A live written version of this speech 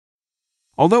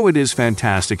Although it is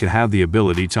fantastic to have the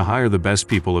ability to hire the best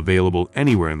people available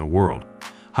anywhere in the world,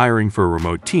 hiring for a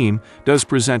remote team does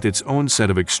present its own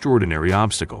set of extraordinary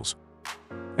obstacles.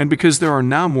 And because there are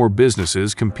now more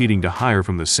businesses competing to hire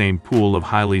from the same pool of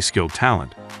highly skilled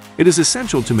talent, it is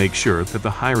essential to make sure that the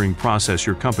hiring process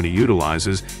your company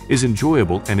utilizes is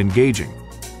enjoyable and engaging.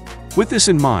 With this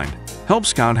in mind,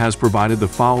 HelpScout has provided the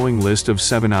following list of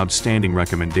 7 outstanding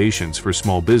recommendations for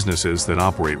small businesses that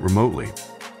operate remotely.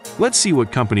 Let's see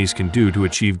what companies can do to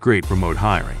achieve great remote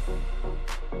hiring.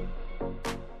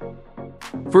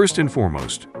 First and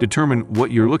foremost, determine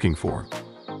what you're looking for.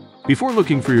 Before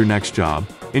looking for your next job,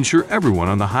 ensure everyone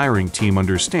on the hiring team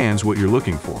understands what you're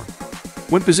looking for.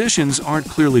 When positions aren't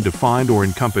clearly defined or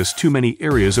encompass too many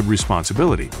areas of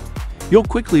responsibility, you'll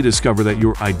quickly discover that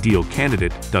your ideal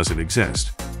candidate doesn't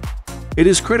exist. It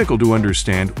is critical to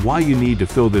understand why you need to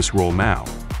fill this role now,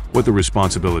 what the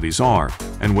responsibilities are,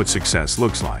 and what success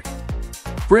looks like.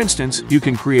 For instance, you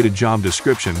can create a job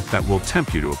description that will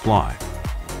tempt you to apply.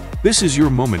 This is your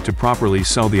moment to properly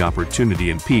sell the opportunity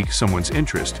and pique someone's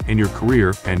interest in your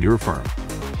career and your firm.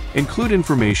 Include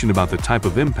information about the type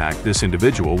of impact this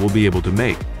individual will be able to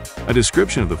make, a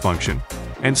description of the function,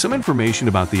 and some information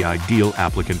about the ideal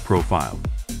applicant profile.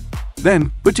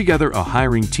 Then, put together a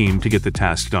hiring team to get the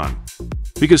task done.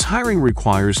 Because hiring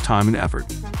requires time and effort,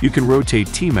 you can rotate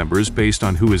team members based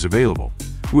on who is available,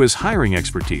 who has hiring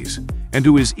expertise, and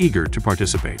who is eager to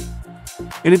participate.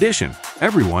 In addition,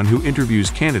 everyone who interviews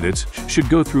candidates should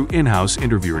go through in-house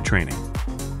interviewer training.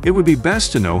 It would be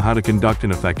best to know how to conduct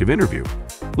an effective interview,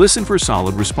 listen for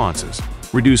solid responses,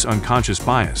 reduce unconscious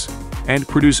bias, and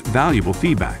produce valuable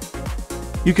feedback.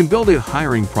 You can build a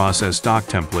hiring process doc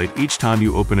template each time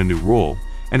you open a new role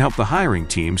and help the hiring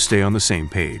team stay on the same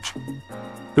page.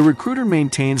 The recruiter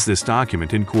maintains this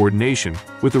document in coordination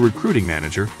with the recruiting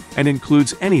manager and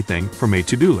includes anything from a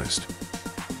to-do list.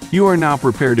 You are now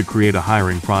prepared to create a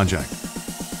hiring project.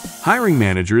 Hiring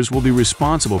managers will be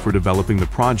responsible for developing the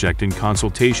project in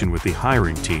consultation with the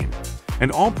hiring team,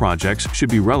 and all projects should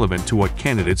be relevant to what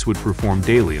candidates would perform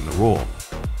daily in the role.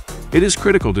 It is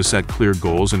critical to set clear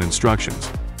goals and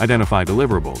instructions, identify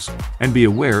deliverables, and be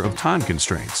aware of time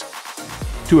constraints.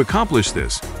 To accomplish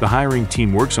this, the hiring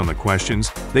team works on the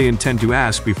questions they intend to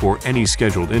ask before any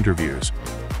scheduled interviews.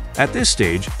 At this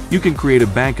stage, you can create a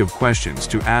bank of questions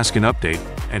to ask and update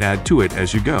and add to it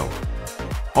as you go.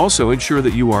 Also, ensure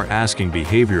that you are asking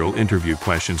behavioral interview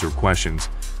questions or questions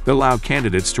that allow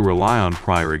candidates to rely on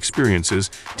prior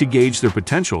experiences to gauge their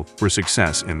potential for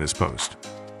success in this post.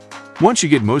 Once you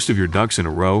get most of your ducks in a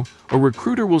row, a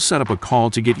recruiter will set up a call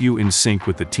to get you in sync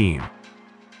with the team.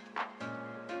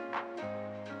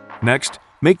 Next,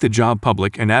 make the job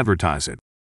public and advertise it.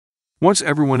 Once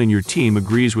everyone in your team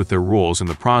agrees with their roles in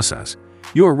the process,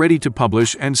 you are ready to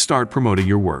publish and start promoting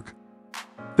your work.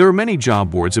 There are many job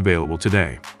boards available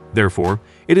today. Therefore,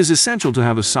 it is essential to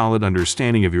have a solid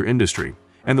understanding of your industry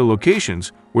and the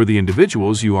locations where the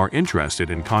individuals you are interested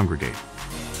in congregate.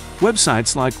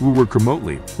 Websites like We Work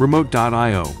Remotely,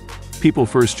 Remote.io, People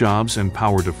First Jobs, and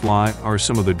Power to Fly are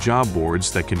some of the job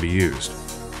boards that can be used.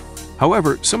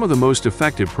 However, some of the most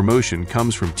effective promotion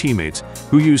comes from teammates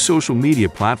who use social media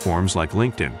platforms like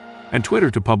LinkedIn and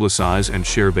Twitter to publicize and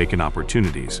share vacant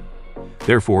opportunities.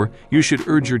 Therefore, you should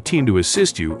urge your team to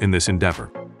assist you in this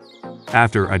endeavor.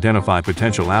 After, identify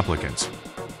potential applicants.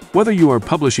 Whether you are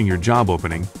publishing your job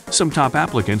opening, some top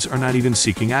applicants are not even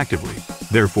seeking actively.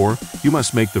 Therefore, you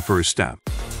must make the first step.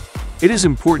 It is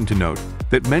important to note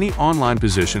that many online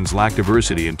positions lack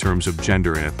diversity in terms of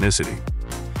gender and ethnicity.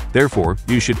 Therefore,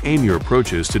 you should aim your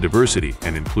approaches to diversity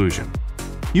and inclusion.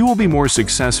 You will be more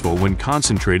successful when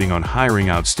concentrating on hiring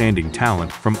outstanding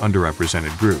talent from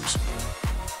underrepresented groups.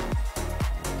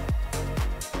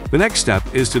 The next step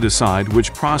is to decide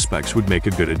which prospects would make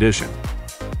a good addition.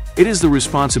 It is the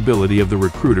responsibility of the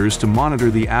recruiters to monitor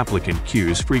the applicant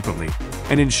queues frequently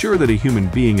and ensure that a human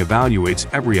being evaluates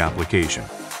every application.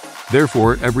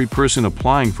 Therefore, every person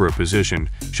applying for a position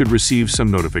should receive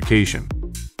some notification.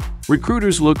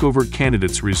 Recruiters look over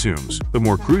candidates' resumes, but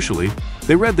more crucially,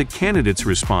 they read the candidates'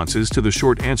 responses to the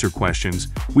short answer questions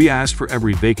we asked for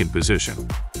every vacant position.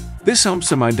 This helps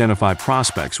them identify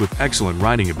prospects with excellent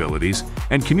writing abilities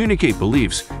and communicate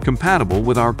beliefs compatible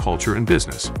with our culture and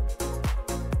business.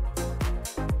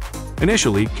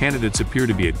 Initially, candidates appear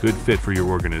to be a good fit for your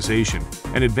organization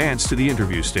and advance to the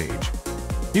interview stage.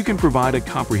 You can provide a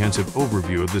comprehensive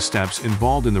overview of the steps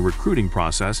involved in the recruiting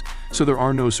process so there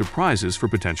are no surprises for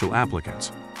potential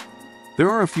applicants. There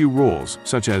are a few roles,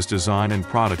 such as design and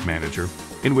product manager,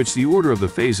 in which the order of the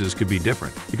phases could be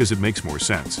different because it makes more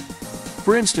sense.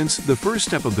 For instance, the first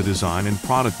step of the design and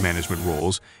product management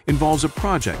roles involves a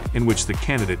project in which the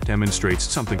candidate demonstrates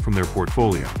something from their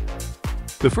portfolio.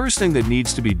 The first thing that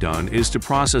needs to be done is to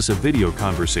process a video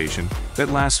conversation that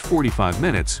lasts 45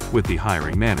 minutes with the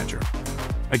hiring manager.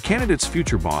 A candidate's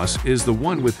future boss is the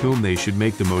one with whom they should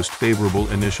make the most favorable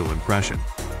initial impression.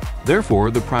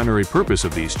 Therefore, the primary purpose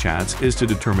of these chats is to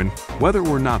determine whether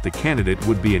or not the candidate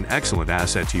would be an excellent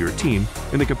asset to your team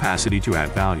in the capacity to add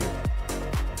value.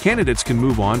 Candidates can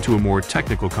move on to a more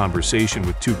technical conversation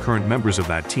with two current members of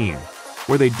that team,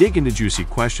 where they dig into juicy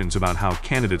questions about how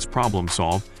candidates problem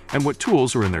solve and what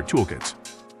tools are in their toolkits.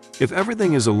 If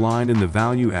everything is aligned in the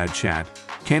value-add chat,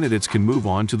 candidates can move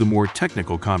on to the more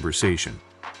technical conversation.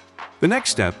 The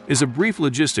next step is a brief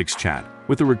logistics chat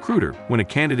with a recruiter when a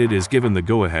candidate is given the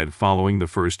go-ahead following the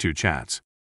first two chats.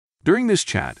 During this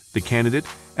chat, the candidate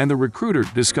and the recruiter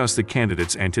discuss the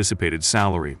candidate's anticipated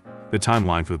salary, the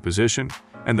timeline for the position,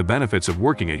 and the benefits of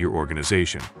working at your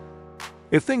organization.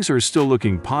 If things are still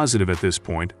looking positive at this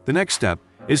point, the next step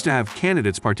is to have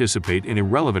candidates participate in a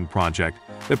relevant project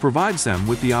that provides them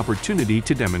with the opportunity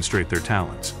to demonstrate their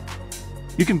talents.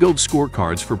 You can build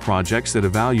scorecards for projects that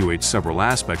evaluate several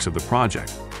aspects of the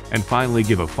project, and finally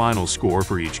give a final score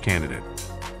for each candidate.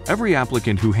 Every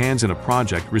applicant who hands in a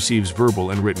project receives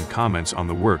verbal and written comments on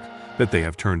the work that they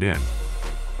have turned in.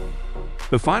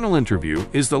 The final interview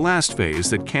is the last phase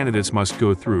that candidates must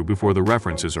go through before the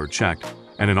references are checked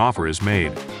and an offer is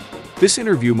made. This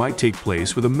interview might take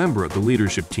place with a member of the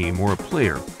leadership team or a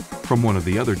player from one of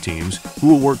the other teams who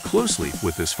will work closely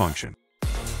with this function.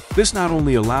 This not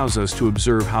only allows us to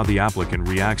observe how the applicant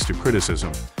reacts to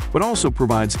criticism, but also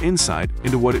provides insight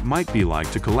into what it might be like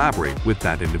to collaborate with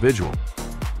that individual.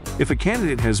 If a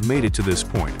candidate has made it to this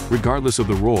point, regardless of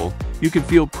the role, you can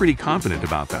feel pretty confident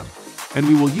about them. And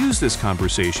we will use this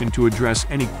conversation to address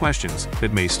any questions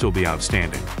that may still be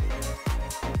outstanding.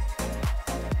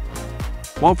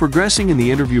 While progressing in the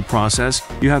interview process,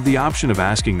 you have the option of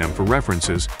asking them for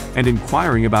references and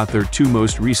inquiring about their two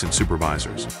most recent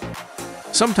supervisors.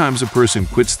 Sometimes a person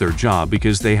quits their job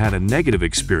because they had a negative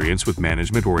experience with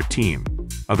management or a team.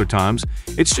 Other times,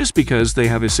 it's just because they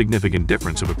have a significant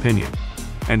difference of opinion.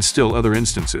 And still other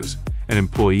instances, an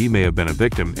employee may have been a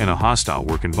victim in a hostile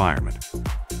work environment.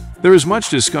 There is much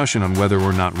discussion on whether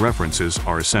or not references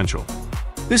are essential.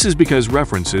 This is because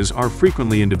references are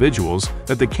frequently individuals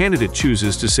that the candidate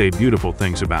chooses to say beautiful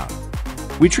things about.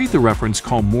 We treat the reference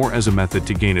call more as a method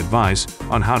to gain advice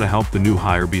on how to help the new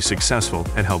hire be successful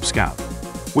at HelpScout,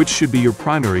 which should be your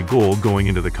primary goal going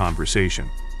into the conversation.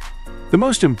 The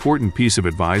most important piece of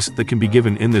advice that can be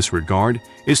given in this regard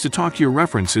is to talk to your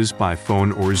references by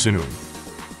phone or Zoom.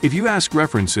 If you ask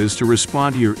references to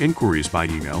respond to your inquiries by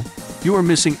email, you are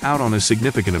missing out on a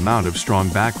significant amount of strong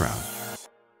background.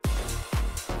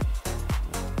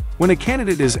 When a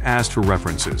candidate is asked for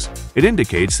references, it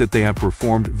indicates that they have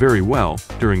performed very well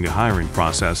during the hiring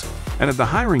process and that the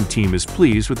hiring team is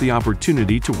pleased with the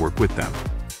opportunity to work with them.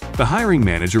 The hiring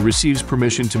manager receives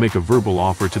permission to make a verbal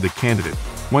offer to the candidate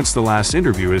once the last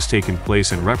interview has taken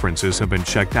place and references have been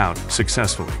checked out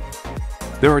successfully.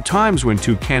 There are times when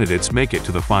two candidates make it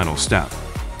to the final step.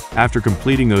 After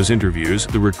completing those interviews,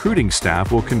 the recruiting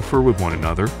staff will confer with one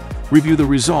another, review the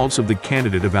results of the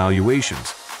candidate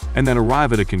evaluations, and then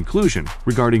arrive at a conclusion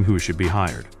regarding who should be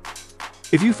hired.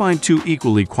 If you find two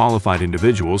equally qualified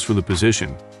individuals for the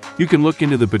position, you can look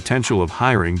into the potential of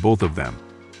hiring both of them.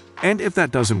 And if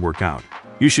that doesn't work out,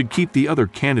 you should keep the other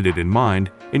candidate in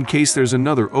mind in case there's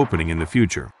another opening in the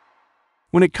future.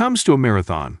 When it comes to a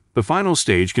marathon, the final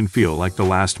stage can feel like the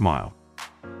last mile.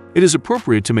 It is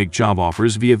appropriate to make job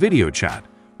offers via video chat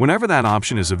whenever that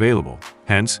option is available.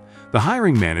 Hence, the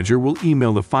hiring manager will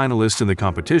email the finalists in the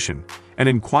competition and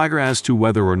inquire as to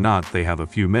whether or not they have a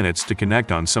few minutes to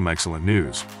connect on some excellent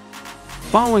news.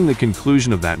 Following the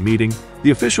conclusion of that meeting,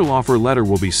 the official offer letter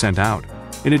will be sent out,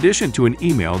 in addition to an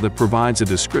email that provides a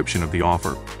description of the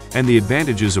offer and the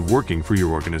advantages of working for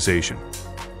your organization.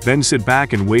 Then sit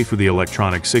back and wait for the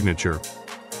electronic signature.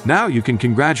 Now you can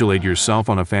congratulate yourself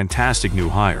on a fantastic new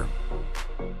hire.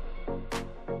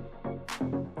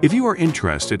 If you are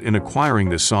interested in acquiring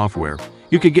this software,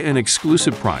 you can get an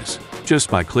exclusive price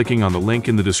just by clicking on the link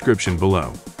in the description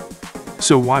below.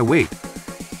 So why wait?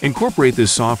 Incorporate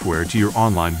this software to your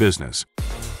online business.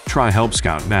 Try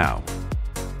HelpScout now.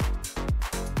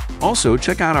 Also,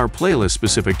 check out our playlist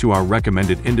specific to our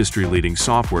recommended industry-leading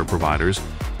software providers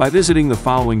by visiting the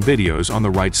following videos on the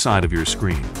right side of your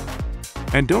screen.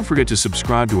 And don't forget to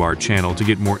subscribe to our channel to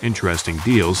get more interesting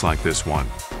deals like this one.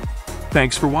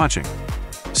 Thanks for watching.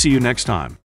 See you next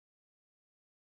time.